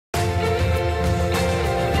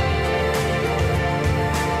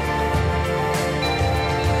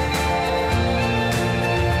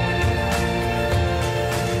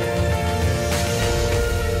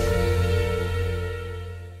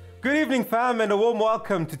evening, fam, and a warm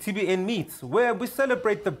welcome to TBN Meets, where we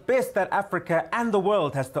celebrate the best that Africa and the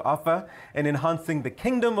world has to offer in enhancing the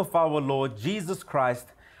kingdom of our Lord Jesus Christ.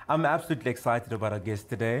 I'm absolutely excited about our guest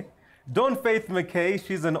today. Dawn Faith McKay,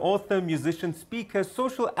 she's an author, musician, speaker,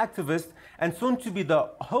 social activist, and soon to be the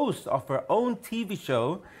host of her own TV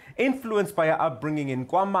show. Influenced by her upbringing in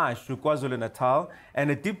KwaMashu, KwaZulu-Natal,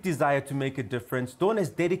 and a deep desire to make a difference, Dawn has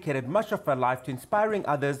dedicated much of her life to inspiring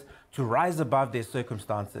others to rise above their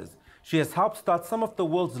circumstances. She has helped start some of the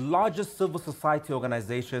world's largest civil society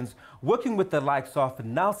organizations, working with the likes of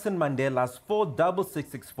Nelson Mandela's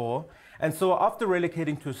 46664. And so after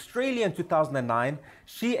relocating to Australia in 2009,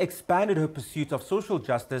 she expanded her pursuit of social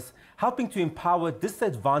justice, helping to empower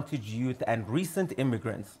disadvantaged youth and recent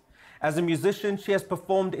immigrants. As a musician, she has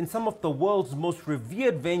performed in some of the world's most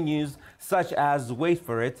revered venues, such as, wait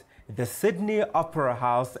for it, the Sydney Opera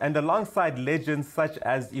House, and alongside legends such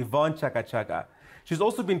as Yvonne Chaka Chaka. She's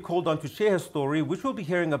also been called on to share her story, which we'll be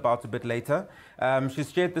hearing about a bit later.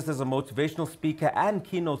 She's shared this as a motivational speaker and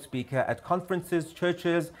keynote speaker at conferences,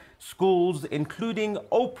 churches, schools, including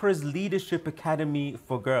Oprah's Leadership Academy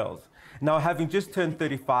for Girls. Now, having just turned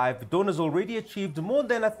 35, Dawn has already achieved more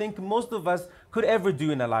than I think most of us could ever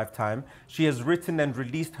do in a lifetime. She has written and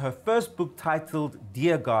released her first book titled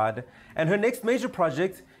Dear God, and her next major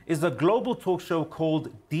project is a global talk show called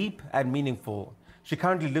Deep and Meaningful. She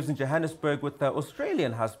currently lives in Johannesburg with her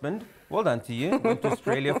Australian husband. Well done to you. Went to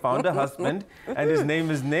Australia, found a husband, and his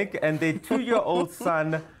name is Nick, and their 2-year-old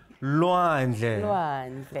son, Loandle.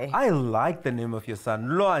 Loandle. I like the name of your son,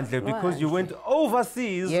 Loandle, because you went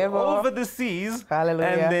overseas, over the seas, Hallelujah.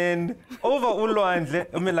 and then over Loandle.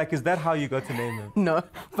 I mean, like, is that how you got to name him? No,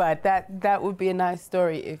 but that would be a nice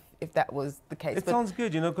story if that was the case. It sounds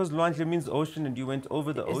good, you know, because Loandle means ocean, and you went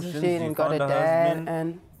over the oceans, you got found a a dad, husband.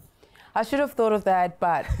 and I should have thought of that,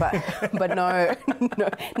 but no, no.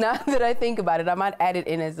 Now that I think about it, I might add it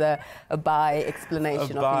in as a by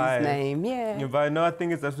explanation of his name. Yeah. No, I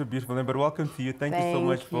think it's absolutely beautiful name. But welcome to you. Thank you so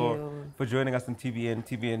much for joining us on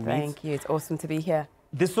TBN Meets. Thank you. It's awesome to be here.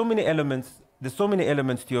 There's so many elements. There's so many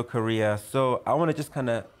elements to your career. So I want to just kind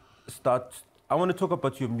of start. I want to talk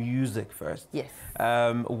about your music first. Yes.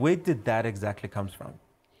 Where did that exactly come from?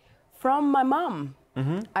 From my mum.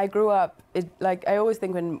 Mm-hmm. I grew up, like I always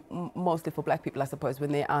think when, mostly for black people, I suppose,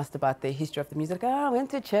 when they're asked about the history of the music, I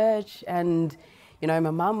went to church and, you know, my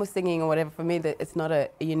mum was singing or whatever. For me, it's not a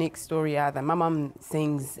unique story either. My mum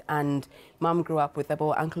sings, and mum grew up with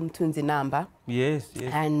about Uncle Mtunzi Namba. Yes,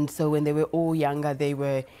 yes. And so when they were all younger, they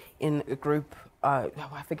were in a group, I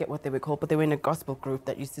forget what they were called, but they were in a gospel group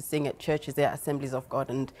that used to sing at churches, their Assemblies of God,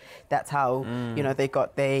 and that's how, you know, they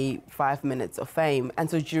got their 5 minutes of fame. And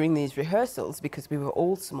so during these rehearsals, because we were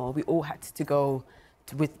all small, we all had to go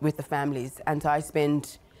with the families. And so I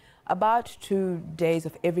spent about 2 days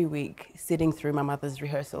of every week sitting through my mother's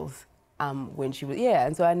rehearsals when she was,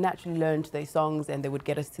 and so I naturally learned their songs, and they would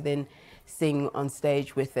get us to then sing on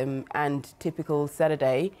stage with them. And typical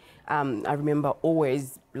Saturday, I remember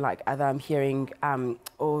always, like, either I'm hearing,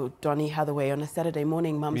 Donny Hathaway on a Saturday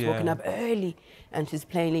morning, mum's woken up early and she's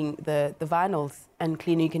playing the vinyls and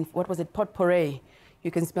cleaning, what was it, potpourri.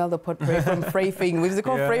 You can smell the potpourri from frafing. What is it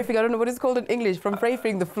called? Frafing? I don't know what it's called in English. From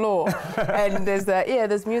frafing the floor. And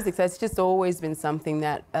there's music. So it's just always been something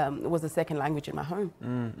that was a second language in my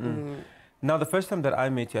home. Now, the first time that I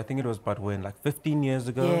met you, I think it was about when, like 15 years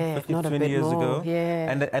ago? Yeah, 15, 20 years ago.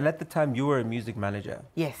 Yeah. And at the time, you were a music manager.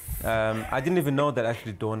 Yes. I didn't even know that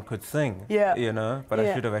actually Dawn could sing. Yeah. You know, but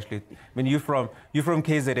I should have actually. I mean, you're from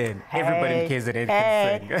KZN. Hey. Everybody in KZN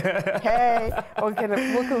can sing. Hey.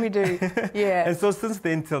 What can we do? Yeah. And so since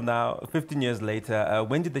then till now, 15 years later,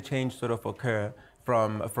 when did the change sort of occur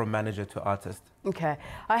from manager to artist? Okay,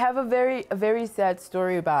 I have a very sad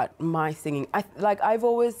story about my singing. I've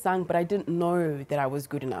always sung, but I didn't know that I was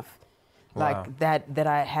good enough. Wow. Like that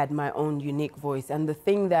I had my own unique voice. And the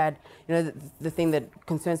thing that, you know, the thing that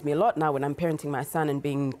concerns me a lot now when I'm parenting my son and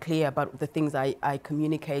being clear about the things I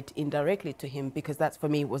communicate indirectly to him, because that's for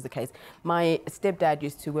me was the case. My stepdad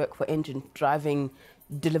used to work for Engine,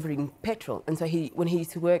 delivering petrol, and so when he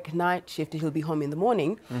used to work night shift, he'll be home in the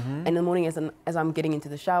morning, and in the morning as I'm getting into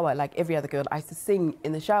the shower, like every other girl, I used to sing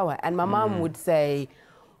in the shower, and my mom would say,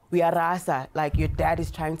 "We are rasa, like your dad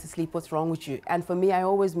is trying to sleep, what's wrong with you?" And for me, I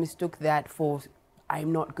always mistook that for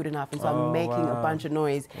I'm not good enough, and so I'm making a bunch of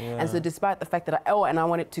noise. And so despite the fact that I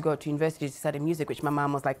wanted to go to university to study music, which my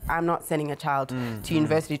mom was like, I'm not sending a child to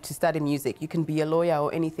university to study music. You can be a lawyer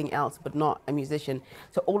or anything else, but not a musician.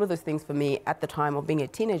 So all of those things for me at the time of being a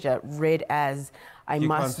teenager read as I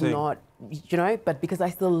must not, you know, but because I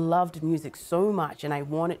still loved music so much and I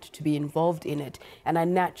wanted to be involved in it, and I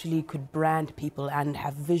naturally could brand people and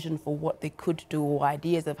have vision for what they could do or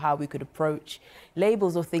ideas of how we could approach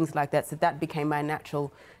labels or things like that. So that became my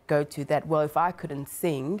natural go-to, that, well, if I couldn't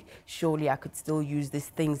sing, surely I could still use these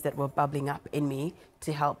things that were bubbling up in me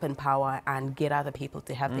to help empower and get other people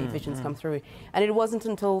to have their visions come through. And it wasn't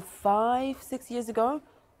until 5-6 years ago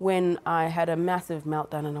when I had a massive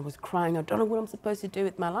meltdown and I was crying, I don't know what I'm supposed to do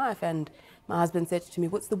with my life. And my husband said to me,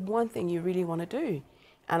 what's the one thing you really want to do?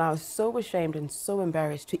 And I was so ashamed and so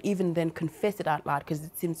embarrassed to even then confess it out loud because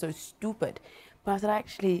it seemed so stupid. But I said,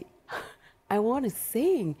 actually, I want to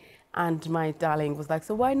sing. And my darling was like,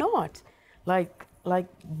 so why not? Like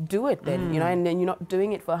do it then, you know, and then you're not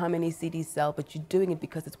doing it for how many CDs sell, but you're doing it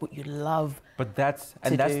because it's what you love. But that's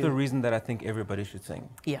the reason that I think everybody should sing.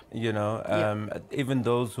 Yeah. You know, even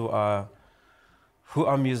those who are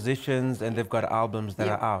musicians and they've got albums that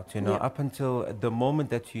are out, you know, up until the moment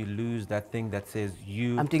that you lose that thing that says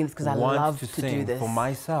I'm doing this because I love to sing do this for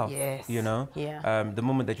myself. Yes. You know, the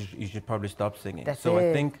moment that you should probably stop singing. I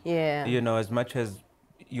think, you know, as much as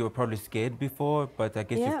you were probably scared before, but I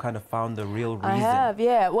guess you've kind of found the real reason. I have,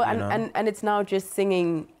 well, and it's now just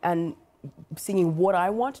singing and singing what I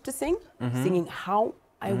want to sing, singing how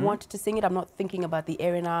I want to sing it. I'm not thinking about the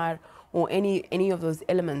R&R or any of those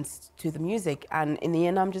elements to the music. And in the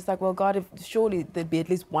end, I'm just like, well, God, surely there'd be at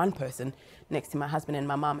least one person next to my husband and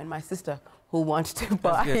my mom and my sister who wants to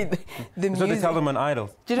buy the music. So they tell them on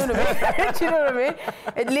Idols. Do you know what I mean? Do you know what I mean?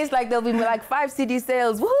 At least like there'll be like 5 CD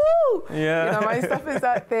sales. Woohoo! Yeah. You know, my stuff is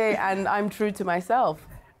out there and I'm true to myself.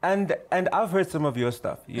 And I've heard some of your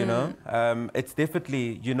stuff, you know. It's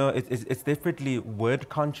definitely, you know, it's definitely word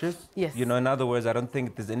conscious. Yes. You know, in other words, I don't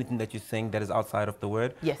think there's anything that you sing that is outside of the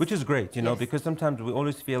word. Yes. Which is great, you know, because sometimes we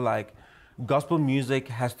always feel like gospel music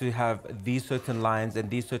has to have these certain lines and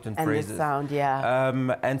these certain phrases. And the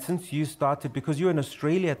sound, and since you started, because you were in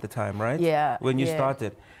Australia at the time, right? Yeah. When you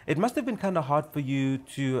started, it must have been kind of hard for you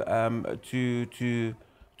to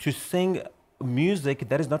sing music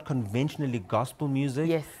that is not conventionally gospel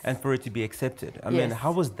music, and for it to be accepted. I mean,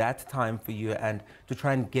 how was that time for you, and to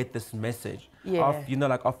try and get this message of, you know,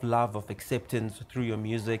 like of love, of acceptance through your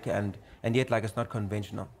music, and yet like it's not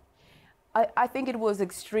conventional? I think it was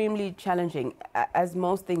extremely challenging, as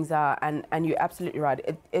most things are, and you're absolutely right.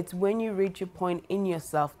 It's when you reach a point in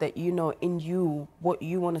yourself that you know in you what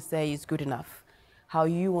you want to say is good enough, how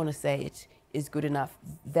you want to say it is good enough,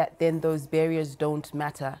 that then those barriers don't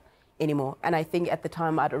matter anymore. And I think at the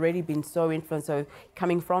time I'd already been so influenced. So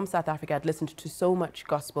coming from South Africa, I'd listened to so much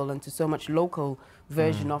gospel and to so much local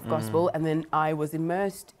version of gospel, and then I was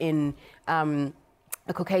immersed in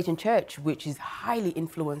a Caucasian church, which is highly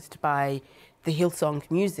influenced by the Hillsong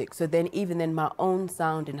music. So then even then my own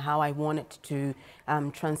sound and how I wanted to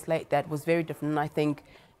translate that was very different. And I think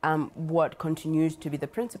what continues to be the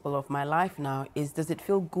principle of my life now is, does it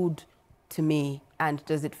feel good to me, and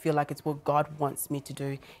does it feel like it's what God wants me to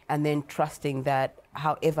do? And then trusting that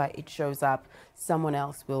however it shows up, someone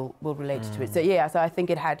else will relate to it. So so I think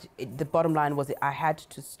the bottom line was I had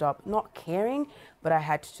to stop not caring, but I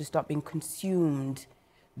had to stop being consumed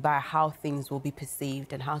by how things will be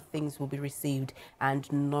perceived and how things will be received, and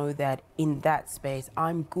know that in that space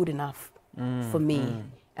I'm good enough for me,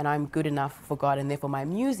 and I'm good enough for God, and therefore my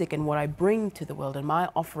music and what I bring to the world and my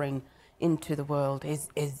offering into the world is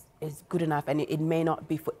good enough. And it may not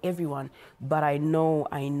be for everyone, but I know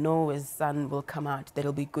as sun will come out that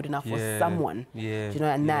it'll be good enough for someone. You know,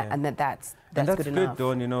 and that's good enough.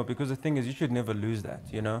 Dawn, you know, because the thing is, you should never lose that,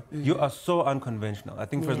 you know. You are so unconventional. I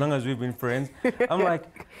think for as long as we've been friends, I'm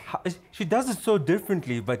like, she does it so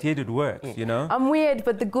differently, but yet it works, you know. I'm weird,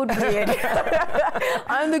 but the good weird.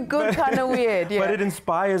 I'm the good kind of weird, But it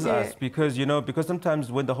inspires us because, you know, because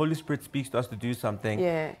sometimes when the Holy Spirit speaks to us to do something,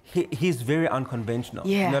 he's very unconventional.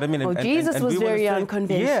 You know what I mean? Well, Jesus was very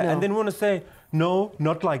unconventional. Yeah, and then we want to say, no,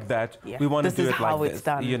 not like that. We want to do it like this,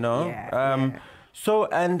 done. You know. So,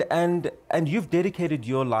 and you've dedicated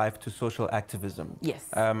your life to social activism. Yes.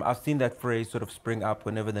 I've seen that phrase sort of spring up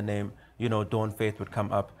whenever the name, you know, Dawn Faith would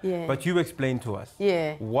come up. But you explain to us.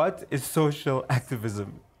 What is social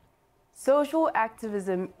activism? Social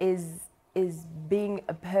activism is being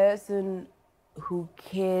a person who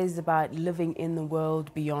cares about living in the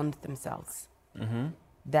world beyond themselves.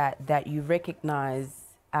 That you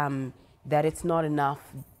recognize that it's not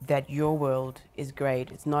enough that your world is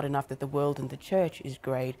great. It's not enough that the world and the church is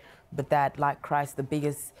great, but that, like Christ, the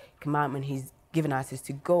biggest commandment he's given us is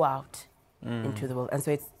to go out into the world. And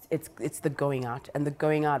so it's the going out, and the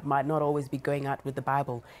going out might not always be going out with the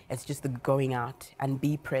Bible. It's just the going out and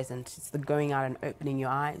be present. It's the going out and opening your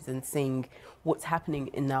eyes and seeing what's happening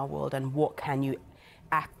in our world and what can you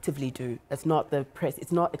actively do. It's not the press.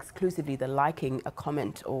 It's not exclusively the liking a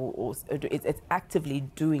comment or it's actively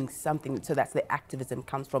doing something. So that's the activism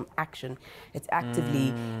comes from action. It's actively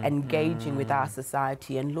engaging with our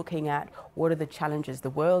society and looking at what are the challenges the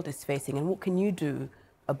world is facing and what can you do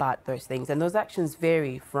about those things. And those actions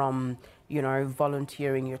vary from, you know,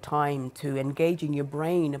 volunteering your time to engaging your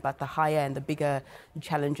brain about the higher and the bigger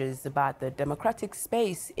challenges about the democratic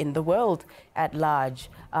space in the world at large,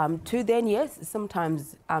 to then, yes,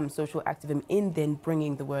 sometimes social activism in then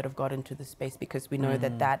bringing the word of God into the space, because we know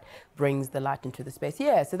that that brings the light into the space.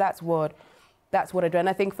 Yeah, so that's what I do. And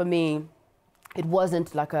I think for me, it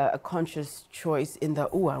wasn't like a conscious choice in the,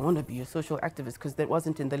 oh, I want to be a social activist, because that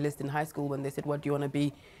wasn't in the list in high school when they said, what do you want to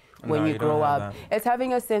be when you grow up? It's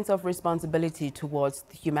having a sense of responsibility towards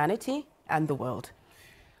humanity and the world.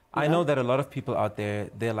 I know that a lot of people out there,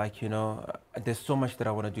 they're like, you know, there's so much that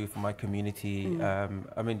I want to do for my community.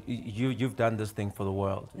 I mean, you've done this thing for the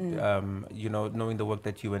world. You know, knowing the work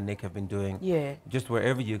that you and Nick have been doing, just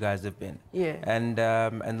wherever you guys have been. And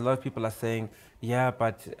a lot of people are saying, yeah,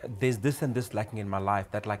 but there's this and this lacking in my life,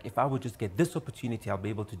 that like, if I would just get this opportunity, I'll be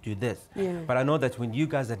able to do this. But I know that when you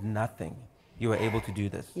guys had nothing, you were able to do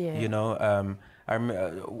this. You know,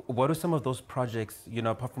 what are some of those projects, you know,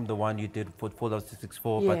 apart from the one you did for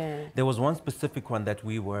 4664, but there was one specific one that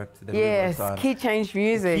we worked, on. Key Change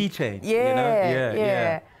Music. Key Change, you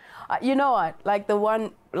know? You know what, like the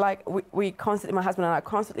one, like we constantly, my husband and I are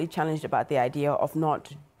constantly challenged about the idea of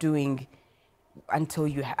not doing until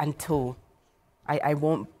I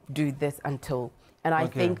won't do this until. And I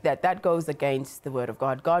think that goes against the word of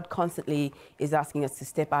God. God constantly is asking us to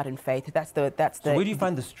step out in faith. That's the. So where do you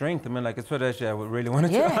find the strength? I mean, like, it's what actually I really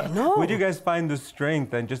wanted to ask. Where do you guys find the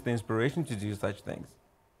strength and just the inspiration to do such things?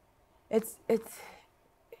 It's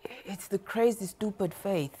the crazy, stupid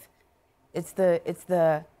faith. It's the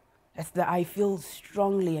I feel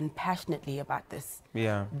strongly and passionately about this.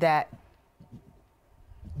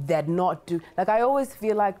 That not do, like, I always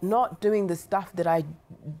feel like not doing the stuff that I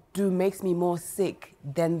do makes me more sick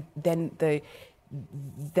than being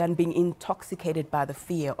intoxicated by the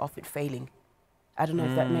fear of it failing. I don't know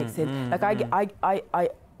if that makes sense. Like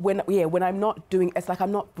when I'm not doing, it's like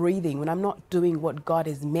I'm not breathing, when I'm not doing what God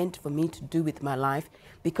has meant for me to do with my life,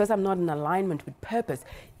 because I'm not in alignment with purpose,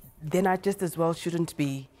 then I just as well shouldn't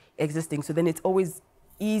be existing. So then it's always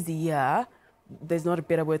easier. There's not a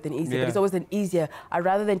better word than easier, but it's always an easier. I'd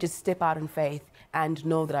rather than just step out in faith and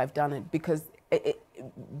know that I've done it, because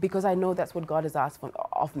I know that's what God has asked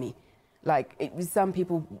of me. Like, some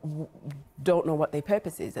people don't know what their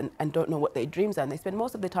purpose is and don't know what their dreams are, and they spend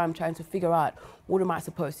most of the time trying to figure out, what am I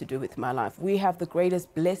supposed to do with my life? We have the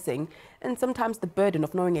greatest blessing and sometimes the burden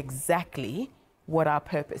of knowing exactly what our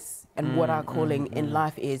purpose and what our calling in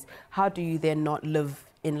life is. How do you then not live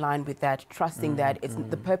in line with that, trusting that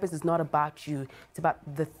the purpose is not about you, it's about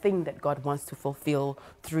the thing that God wants to fulfill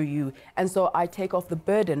through you. And so I take off the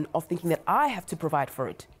burden of thinking that I have to provide for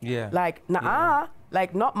it. Like,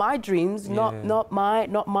 like, not my dreams, not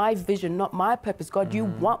my vision, not my purpose. God, you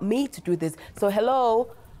want me to do this. So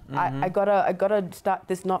hello, I gotta start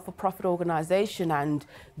this not-for-profit organization and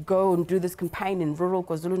go and do this campaign in rural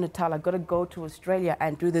KwaZulu-Natal. I gotta go to Australia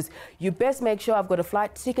and do this. You best make sure I've got a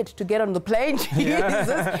flight ticket to get on the plane,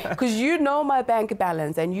 Jesus, because you know my bank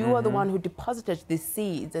balance and you are the one who deposited these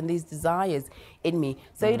seeds and these desires in me.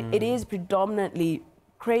 So it is predominantly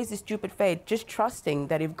crazy, stupid faith, just trusting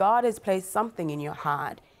that if God has placed something in your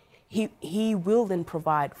heart, He will then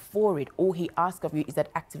provide for it. All He asks of you is that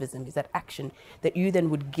activism, is that action, that you then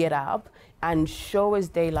would get up and show us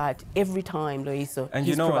daylight every time, Loyiso. And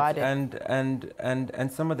you know what?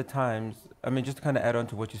 And some of the times, I mean, just to kind of add on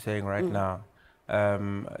to what you're saying right now,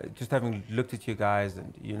 just having looked at you guys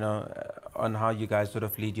and, you know, on how you guys sort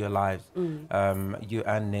of lead your lives, you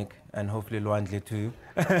and Nick, and hopefully Luandle too,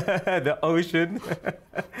 the ocean.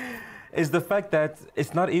 Is the fact that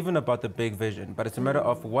it's not even about the big vision, but it's a matter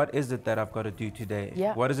of what is it that I've got to do today?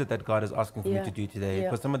 What is it that God is asking for me to do today?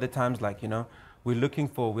 Because some of the times, like, you know,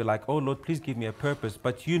 we're like, oh Lord, please give me a purpose.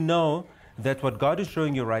 But you know that what God is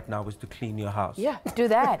showing you right now is to clean your house. Do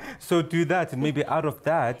that. So do that, and maybe out of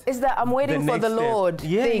that... Is that I'm waiting for the Lord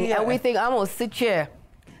thing, and we think, I'm going to sit here.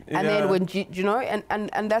 And then when, you know,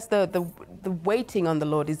 and that's the waiting on the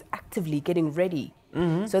Lord is actively getting ready.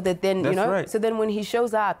 So that then, you know, so then when He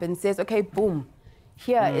shows up and says, okay, boom,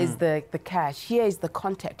 here is the cash, here is the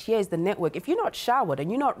contact, here is the network. If you're not showered and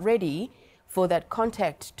you're not ready for that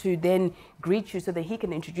contact to then greet you so that he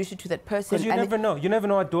can introduce you to that person. Because you never know. You never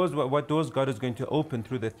know what doors God is going to open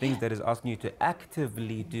through the things that is asking you to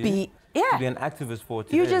actively do. To be an activist for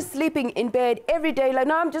today. You're just sleeping in bed every day, like,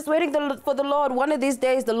 no, I'm just waiting for the Lord. One of these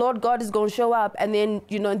days, the Lord God is going to show up. And then,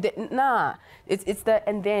 you know, nah.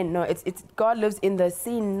 It's God lives in the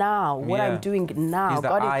scene now, what I'm doing now.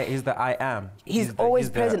 He's the I am. He's always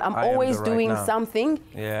present. I'm always doing something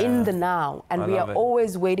in the now. And we are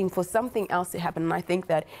always waiting for something else to happen. And I think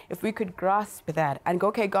that if we could grasp that and go,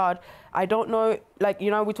 okay, God, I don't know, like,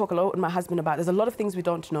 you know, we talk a lot with my husband about, there's a lot of things we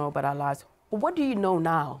don't know about our lives. Well, what do you know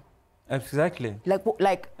now? Exactly.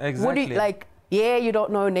 Exactly. What do you, you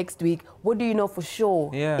don't know next week. What do you know for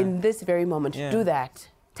sure in this very moment? Do that.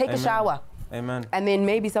 Take a shower. Amen. And then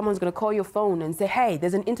maybe someone's going to call your phone and say, hey,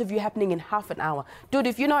 there's an interview happening in half an hour. Dude,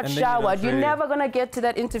 if you're not showered, you're never going to get to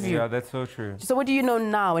that interview. Yeah, that's so true. So what do you know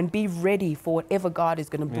now? And be ready for whatever God is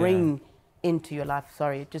going to bring into your life.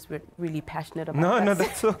 Sorry, just really passionate about that. No,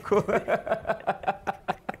 that's so cool.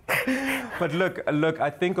 But look, I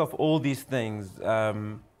think of all these things,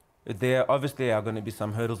 there obviously are going to be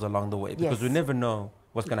some hurdles along the way because we never know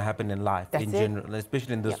what's going to happen in life in general,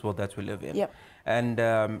 especially in this world that we live in. And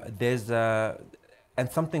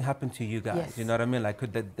and something happened to you guys. You know what I mean? Like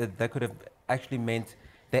that could have actually meant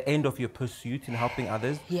the end of your pursuit in helping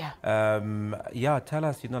others. Tell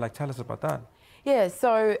us, tell us about that. Yeah,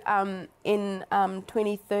 so in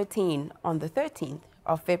 2013, on the 13th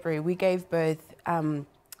of February, we gave birth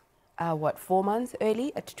 4 months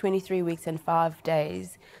early at 23 weeks and 5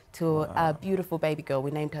 days to a beautiful baby girl.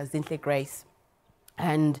 We named her Zinhle Grace.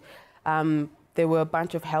 And there were a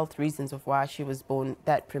bunch of health reasons of why she was born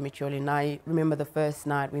that prematurely. And I remember the first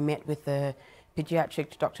night we met with the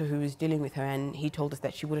pediatric doctor who was dealing with her, and he told us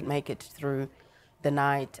that she wouldn't make it through the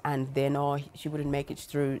night, and then she wouldn't make it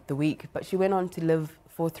through the week. But she went on to live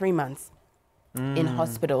for 3 months in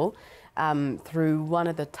hospital through one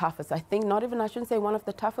of the toughest, I shouldn't say one of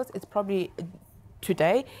the toughest, it's probably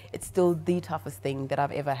today, it's still the toughest thing that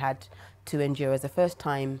I've ever had to endure as a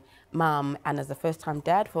first-time mom and as a first-time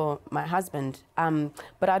dad for my husband.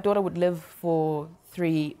 But our daughter would live for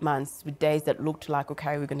 3 months with days that looked like,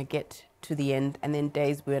 okay, we're going to get to the end, and then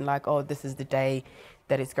days we were like, oh, this is the day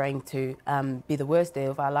that is going to be the worst day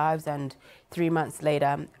of our lives. And 3 months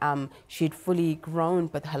later, she'd fully grown,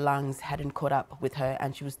 but her lungs hadn't caught up with her,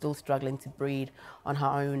 and she was still struggling to breathe on her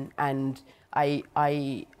own. And I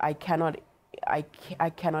cannot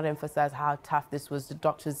emphasize how tough this was. The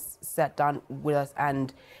doctors sat down with us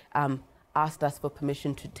and asked us for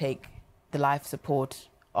permission to take the life support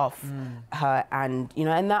off her, and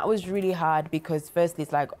and that was really hard, because firstly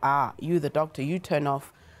it's like, you the doctor, you turn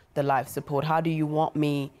off the life support. How do you want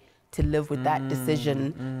me to live with that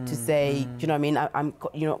decision to say, do you know what I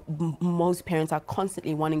mean? Most parents are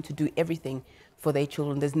constantly wanting to do everything for their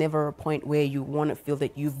children. There's never a point where you want to feel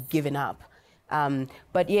that you've given up.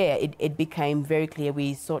 But yeah, it became very clear.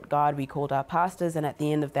 We sought God, we called our pastors, and at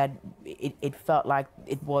the end of that, it felt like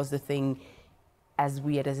it was the thing, as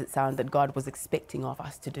weird as it sounds, that God was expecting of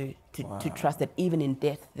us to do, to trust that even in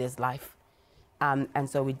death there's life. And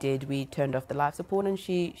so we did. We turned off the life support, and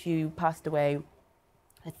she passed away,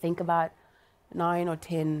 I think about 9 or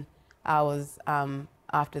 10 hours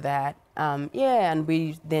after that. And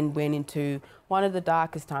we then went into one of the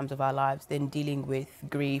darkest times of our lives, then dealing with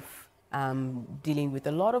grief, dealing with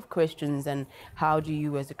a lot of questions, and how do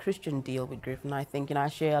you as a Christian deal with grief? And I think, I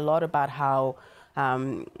share a lot about how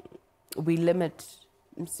we limit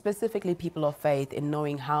specifically people of faith in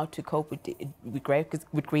knowing how to cope with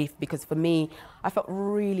grief, because for me, I felt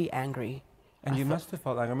really angry. And you must have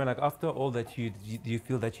felt like, after all that do you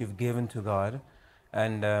feel that you've given to God,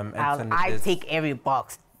 and I tick every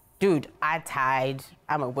box. Dude, I tithe.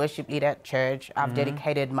 I'm a worship leader at church. I've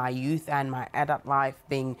dedicated my youth and my adult life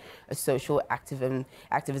being a social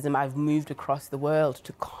activism. I've moved across the world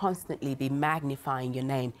to constantly be magnifying your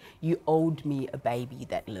name. You owed me a baby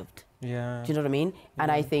that lived. Yeah. Do you know what I mean? Yeah.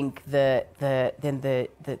 And I think the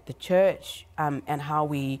church and how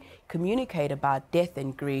we communicate about death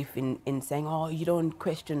and grief in saying, oh, you don't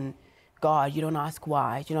question God, you don't ask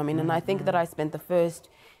why. Do you know what I mean? And I think that I spent the first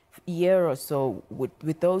year or so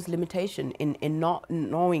with those limitations in not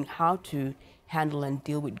knowing how to handle and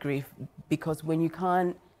deal with grief, because when you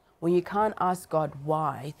can't ask God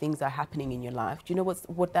why things are happening in your life, do you know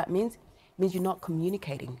what that means? It means you're not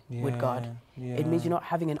communicating with God. It means you're not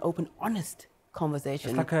having an open, honest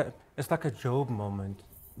conversation. It's like a Job moment.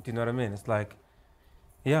 Do you know what I mean? It's like,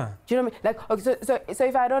 yeah. Do you know what I mean? Like, okay, so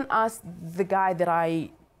if I don't ask the guy that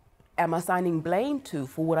I am assigning blame to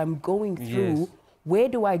for what I'm going through, where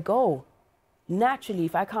do I go? Naturally,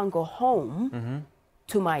 if I can't go home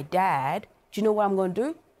to my dad do you know what I'm going to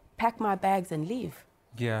do? Pack my bags and leave.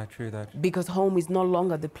 Yeah, true that. Because home is no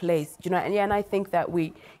longer the place, you know. And yeah, and I think that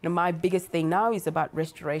my biggest thing now is about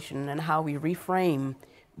restoration and how we reframe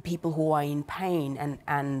people who are in pain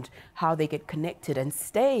and how they get connected and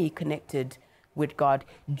stay connected with God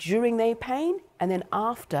during their pain and then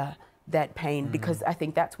after that pain, because I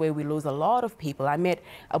think that's where we lose a lot of people. I met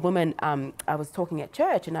a woman, I was talking at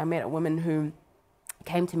church, and I met a woman who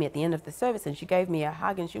came to me at the end of the service, and she gave me a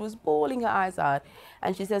hug, and she was bawling her eyes out,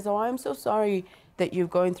 and she says, "Oh, I'm so sorry that you're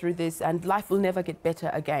going through this, and life will never get better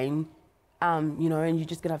again, you know, and you're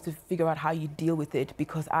just gonna have to figure out how you deal with it,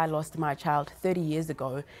 because I lost my child 30 years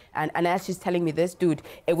ago." And as she's telling me this, dude,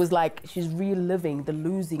 it was like she's reliving the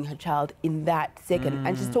losing her child in that second.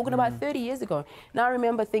 And she's talking about 30 years ago. Now I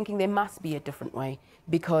remember thinking there must be a different way,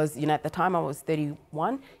 because, you know, at the time I was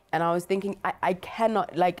 31, and I was thinking, I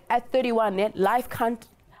cannot, like at 31, life can't,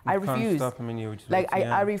 I refuse. Stop him in you,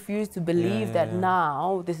 I refuse to believe that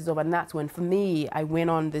now this is over. And that's when, for me, I went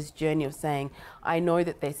on this journey of saying, I know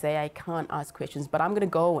that they say I can't ask questions, but I'm going to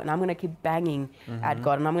go and I'm going to keep banging at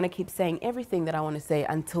God, and I'm going to keep saying everything that I want to say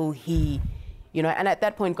until He, you know. And at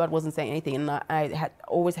that point, God wasn't saying anything, and I had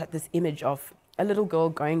always had this image of a little girl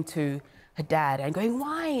going to her dad and going,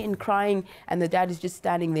 "Why?" and crying, and the dad is just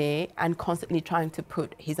standing there and constantly trying to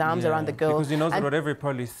put his arms around the girl, because he knows that whatever he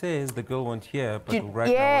probably says, the girl won't hear. But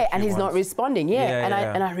and he's not responding.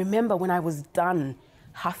 And I remember when I was done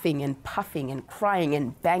huffing and puffing and crying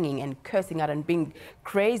and banging and cursing out and being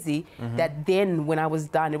crazy, that then when I was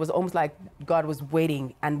done, it was almost like God was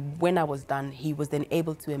waiting, and when I was done, He was then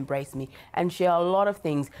able to embrace me and share a lot of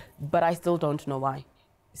things, but I still don't know why.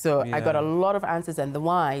 So I got a lot of answers, and the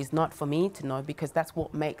why is not for me to know, because that's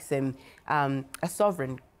what makes Him a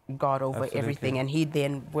sovereign God over everything, and He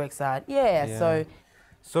then works out.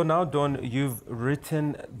 So now, Dawn, you've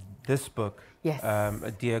written this book,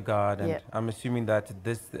 Dear God, and I'm assuming that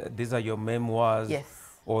these are your memoirs.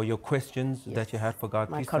 Or your questions that you had for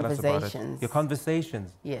God. My Please tell us about it. Your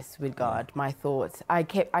conversations. Yes, with God, my thoughts. I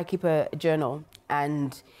keep a journal,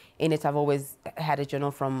 and in it I've always had a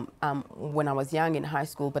journal from when I was young in high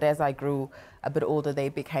school, but as I grew a bit older, they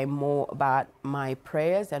became more about my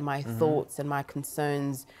prayers and my thoughts and my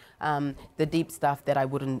concerns, the deep stuff that I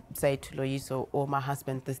wouldn't say to Loyiso or my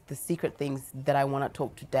husband, the secret things that I want to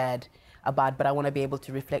talk to Dad about, but I want to be able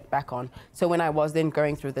to reflect back on. So when I was then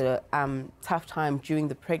going through the tough time during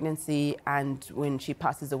the pregnancy and when she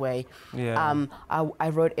passes away, I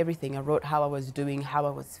wrote everything. I wrote how I was doing, how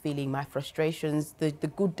I was feeling, my frustrations,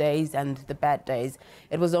 the good days and the bad days.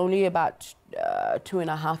 It was only about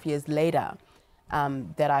 2.5 years later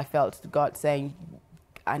that I felt God saying,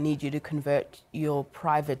 I need you to convert your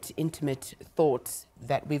private, intimate thoughts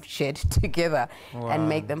that we've shared together and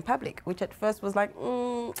make them public, which at first was like,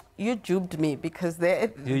 you duped me, because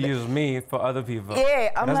you use me for other people.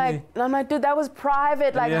 Yeah, I'm like, dude, that was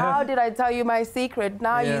private. Like, how did I tell you my secret?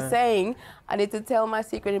 Now you're saying I need to tell my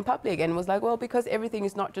secret in public. And it was like, well, because everything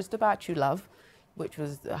is not just about you, love, which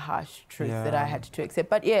was a harsh truth that I had to accept.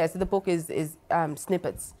 But so the book is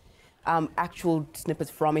snippets. Actual snippets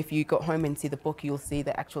from, if you go home and see the book, you'll see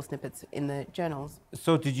the actual snippets in the journals.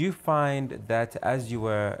 So did you find that as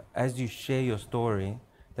you share your story,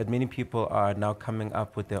 that many people are now coming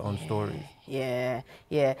up with their own stories? Yeah.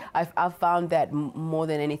 I've found that more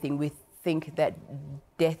than anything, we think that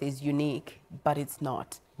death is unique, but it's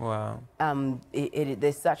not. Wow.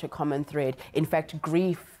 There's such a common thread. In fact,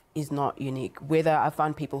 grief is not unique. Whether I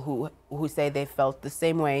found people who say they felt the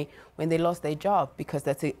same way when they lost their job, because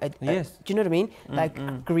that's do you know what I mean?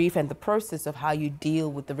 Like grief and the process of how you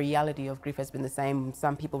deal with the reality of grief has been the same.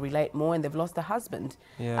 Some people relate more and they've lost a husband,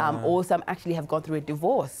 or some actually have gone through a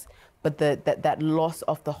divorce. But that loss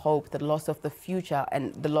of the hope, the loss of the future,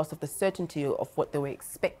 and the loss of the certainty of what they were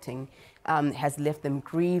expecting has left them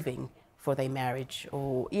grieving for their marriage.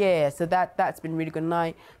 Or so that's been really good.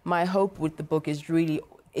 And my hope with the book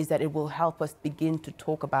is that it will help us begin to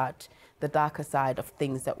talk about the darker side of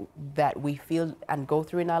things that we feel and go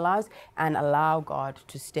through in our lives, and allow God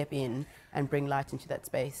to step in and bring light into that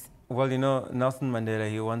space. Well, you know, Nelson Mandela,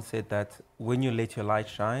 he once said that when you let your light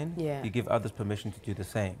shine, you give others permission to do the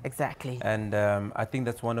same. Exactly. And I think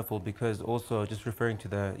that's wonderful, because also just referring to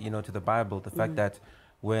the, to the Bible, the fact that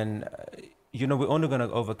when you know, we're only going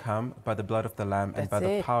to overcome by the blood of the Lamb and That's by the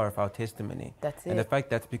it. power of our testimony. That's And the it. fact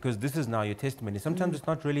that's because this is now your testimony. Sometimes it's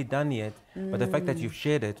not really done yet, but the fact that you've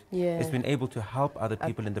shared it, Yeah. it's been able to help other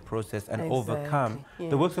people in the process and overcome Exactly.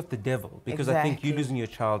 the Yeah. works of the devil. Because I think you Exactly. losing your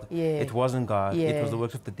child, Yeah. it wasn't God, it Yeah. was the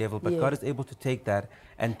works of the devil. But Yeah. God is able to take that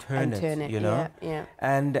and turn it, you know? Yeah.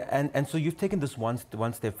 And so you've taken this one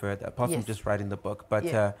step further, apart from Yes. just writing the book. But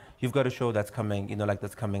Yeah. you've got a show that's coming, you know, like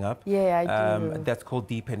that's coming up. Yeah, I do. That's called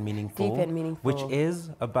Deep and Meaningful. Deep and Meaningful. Which is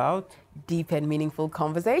about? Deep and meaningful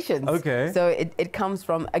conversations. Okay. So it comes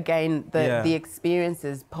from, again, the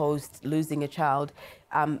experiences post losing a child,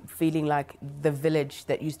 feeling like the village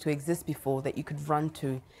that used to exist before that you could run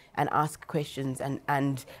to and ask questions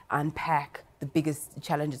and unpack the biggest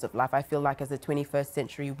challenges of life. I feel like as a 21st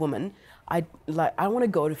century woman, I want to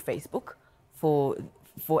go to Facebook for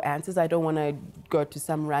answers. I don't want to go to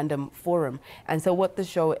some random forum. And so what the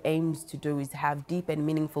show aims to do is have deep and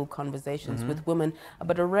meaningful conversations with women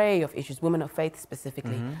about an array of issues, women of faith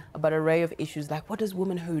specifically, about an array of issues like, what does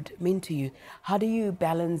womanhood mean to you? How do you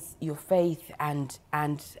balance your faith and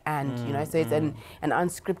you know, so it's an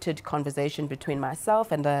unscripted conversation between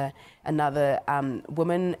myself and another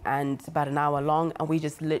woman, and it's about an hour long, and we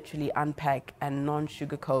just literally unpack and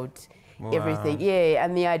non-sugarcoat everything. Yeah,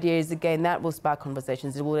 and the idea is, again, that will spark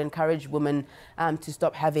conversations. It will encourage women to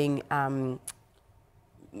stop having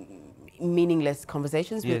meaningless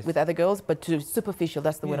conversations with other girls, but to superficial,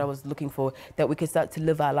 that's the word I was looking for, that we can start to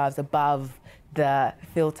live our lives above the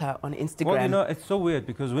filter on Instagram. Well, you know, it's so weird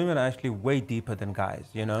because women are actually way deeper than guys,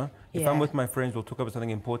 you know? If I'm with my friends, we'll talk about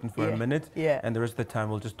something important for a minute, and the rest of the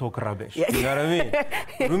time we'll just talk rubbish. You know what I mean?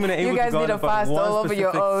 Women are able to go on about one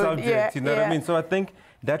specific subject, you know what I mean? So I think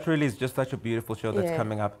that really is just such a beautiful show that's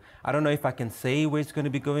coming up. I don't know if I can say where it's going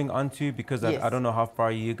to be going on to, because I don't know how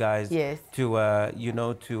far you guys to you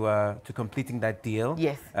know, to completing that deal.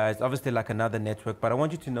 It's obviously like another network, but I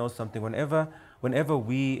want you to know something. Whenever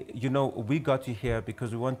we, you know, we got you here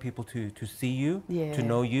because we want people to see you, to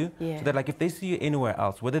know you, so that like if they see you anywhere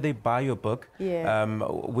else, whether they buy your book,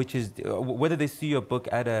 which is whether they see your book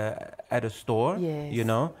at a store, you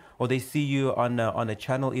know, or they see you on a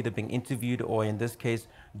channel either being interviewed or in this case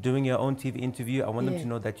doing your own TV interview, I want them to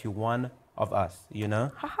know that you're one of us, you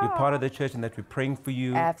know. We're part of the church and that we're praying for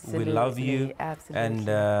you. We love you. And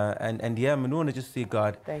yeah, we want to just see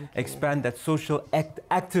God expand that social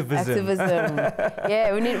activism.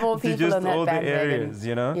 Yeah, we need more people just on that all the bandwagon. areas,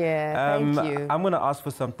 you know. Yeah, thank you. I'm going to ask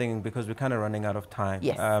for something because we're kind of running out of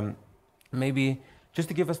time. Maybe just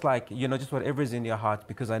to give us, like, you know, just whatever is in your heart,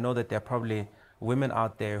 because I know that there are probably women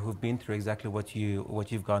out there who've been through exactly what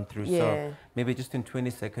you've gone through. So maybe just in 20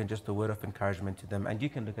 seconds, just a word of encouragement to them. And you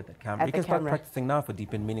can look at that camera. You can start practicing now for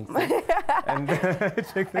Deep and Meaningful. And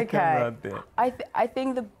check the camera out there. I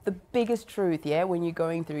think the biggest truth, when you're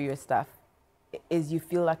going through your stuff, is you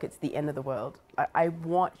feel like it's the end of the world. I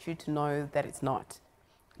want you to know that it's not.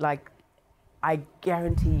 Like, I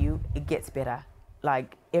guarantee you it gets better.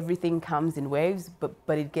 Like, everything comes in waves,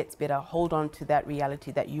 but it gets better. Hold on to that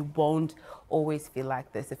reality that you won't always feel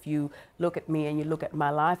like this. If you look at me and you look at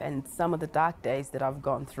my life and some of the dark days that I've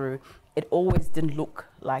gone through, it always didn't look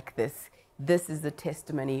like this. This is the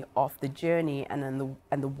testimony of the journey and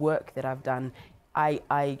the work that I've done.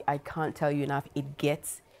 I can't tell you enough. It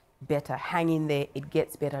gets better. Hang in there. It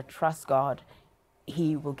gets better. Trust God.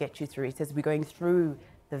 He will get you through. He says we're going through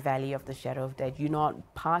the valley of the shadow of death. You're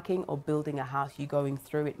not parking or building a house. You're going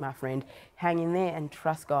through it, my friend. Hang in there and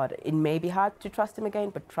trust God. It may be hard to trust him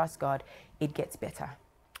again, but trust God. It gets better.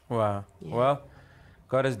 Wow. Well,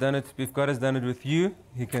 God has done it. If God has done it with you,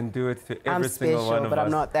 he can do it to every single one of us. But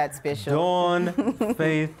I'm not that special. Dawn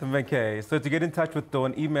Faith McKay. So to get in touch with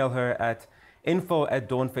Dawn, email her at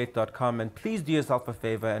info@dawnfaith.com, and please do yourself a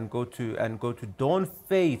favor and go to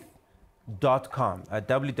dawnfaith.com, at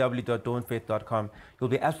www.dawnfaith.com. You'll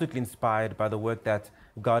be absolutely inspired by the work that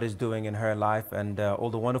God is doing in her life and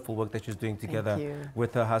all the wonderful work that she's doing together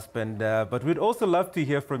with her husband. But we'd also love to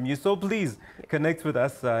hear from you. So please connect with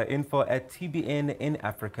us,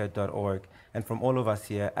 info@tbninafrica.org. And from all of us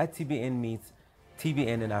here at TBN Meets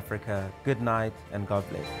TBN in Africa, good night and God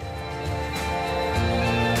bless.